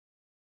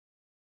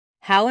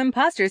How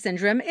imposter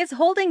syndrome is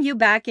holding you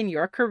back in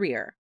your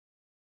career.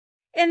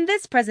 In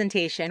this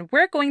presentation,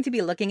 we're going to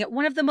be looking at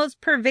one of the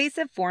most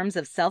pervasive forms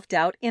of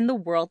self-doubt in the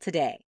world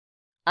today.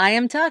 I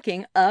am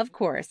talking, of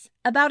course,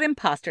 about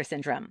imposter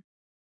syndrome.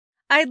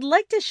 I'd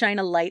like to shine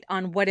a light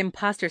on what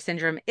imposter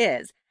syndrome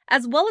is,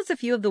 as well as a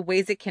few of the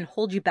ways it can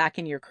hold you back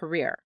in your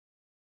career.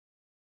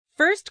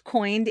 First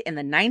coined in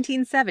the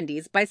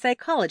 1970s by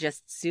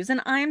psychologists Susan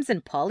Imes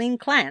and Pauline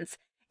Clance,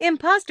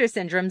 imposter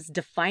syndrome's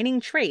defining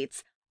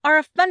traits are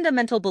a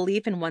fundamental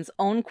belief in one's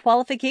own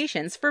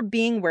qualifications for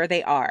being where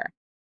they are.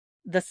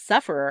 The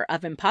sufferer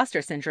of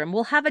imposter syndrome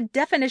will have a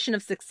definition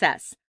of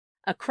success,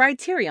 a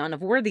criterion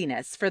of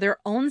worthiness for their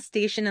own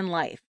station in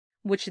life,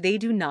 which they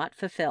do not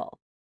fulfill.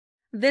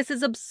 This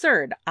is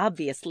absurd,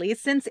 obviously,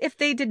 since if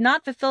they did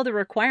not fulfill the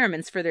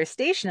requirements for their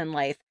station in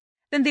life,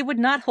 then they would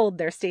not hold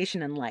their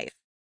station in life.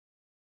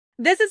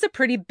 This is a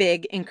pretty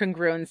big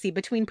incongruency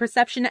between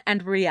perception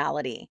and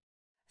reality.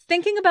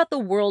 Thinking about the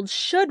world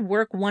should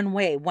work one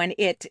way when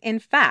it, in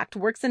fact,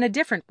 works in a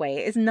different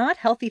way is not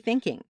healthy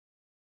thinking.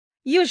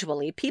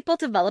 Usually, people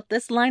develop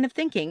this line of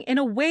thinking in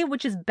a way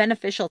which is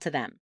beneficial to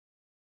them.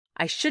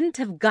 I shouldn't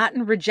have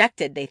gotten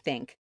rejected, they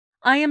think.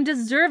 I am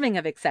deserving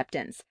of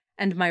acceptance,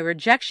 and my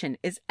rejection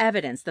is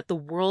evidence that the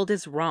world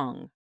is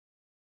wrong.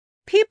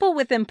 People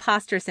with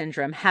imposter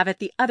syndrome have it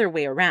the other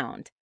way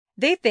around.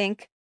 They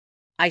think,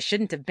 I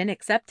shouldn't have been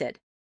accepted.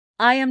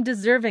 I am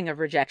deserving of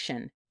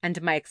rejection,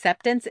 and my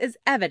acceptance is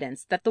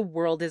evidence that the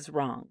world is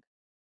wrong.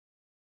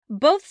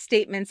 Both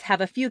statements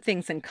have a few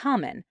things in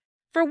common.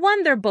 For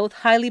one, they're both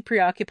highly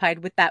preoccupied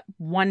with that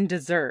one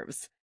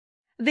deserves.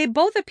 They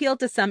both appeal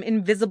to some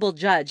invisible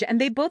judge,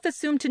 and they both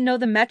assume to know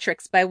the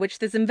metrics by which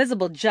this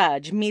invisible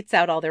judge metes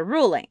out all their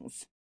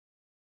rulings.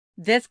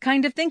 This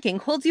kind of thinking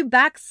holds you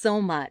back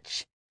so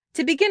much.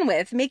 To begin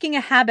with, making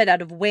a habit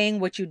out of weighing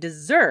what you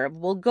deserve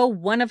will go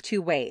one of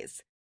two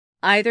ways.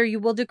 Either you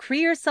will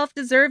decree yourself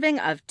deserving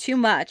of too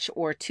much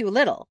or too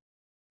little.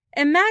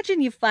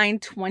 Imagine you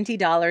find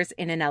 $20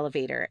 in an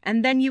elevator,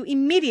 and then you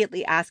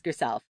immediately ask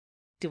yourself,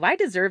 do I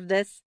deserve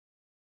this?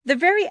 The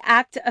very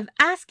act of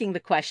asking the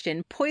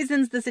question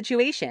poisons the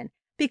situation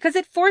because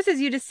it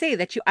forces you to say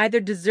that you either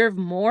deserve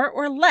more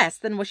or less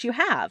than what you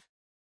have.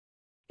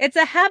 It's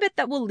a habit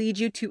that will lead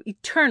you to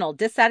eternal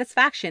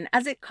dissatisfaction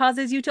as it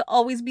causes you to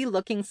always be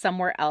looking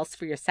somewhere else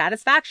for your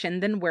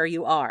satisfaction than where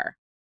you are.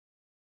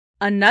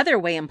 Another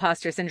way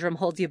imposter syndrome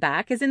holds you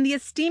back is in the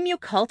esteem you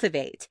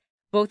cultivate,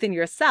 both in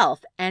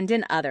yourself and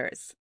in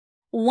others.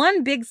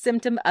 One big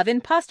symptom of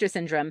imposter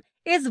syndrome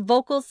is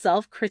vocal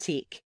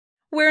self-critique,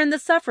 wherein the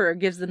sufferer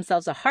gives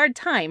themselves a hard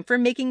time for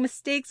making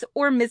mistakes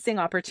or missing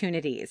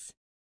opportunities.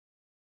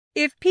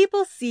 If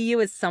people see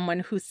you as someone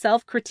who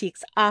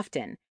self-critiques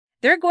often,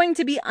 they're going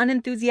to be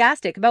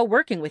unenthusiastic about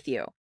working with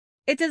you.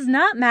 It does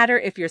not matter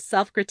if your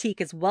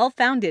self-critique is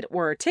well-founded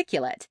or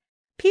articulate.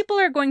 People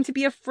are going to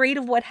be afraid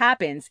of what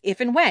happens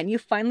if and when you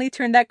finally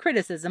turn that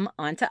criticism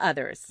onto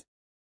others.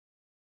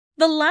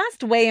 The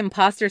last way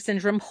imposter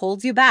syndrome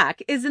holds you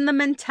back is in the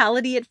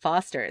mentality it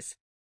fosters.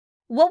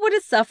 What would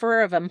a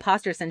sufferer of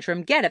imposter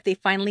syndrome get if they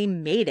finally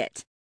made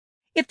it?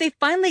 If they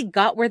finally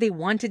got where they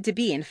wanted to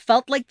be and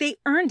felt like they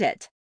earned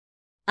it?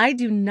 I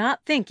do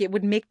not think it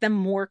would make them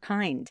more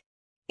kind.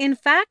 In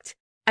fact,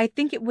 I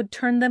think it would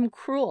turn them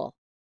cruel.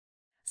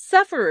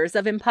 Sufferers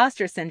of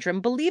imposter syndrome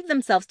believe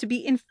themselves to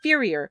be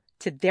inferior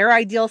to their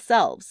ideal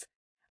selves.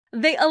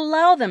 They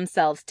allow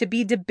themselves to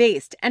be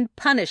debased and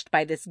punished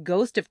by this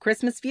ghost of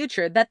Christmas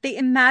future that they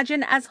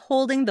imagine as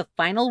holding the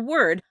final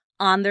word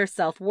on their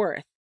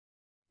self-worth.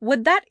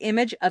 Would that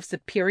image of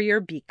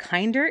superior be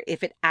kinder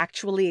if it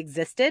actually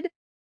existed,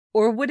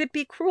 or would it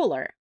be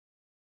crueler?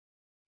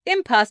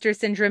 Imposter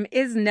syndrome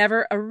is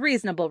never a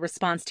reasonable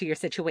response to your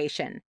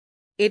situation.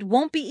 It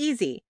won't be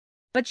easy,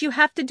 but you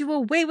have to do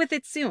away with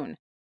it soon,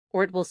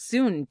 or it will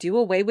soon do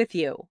away with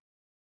you.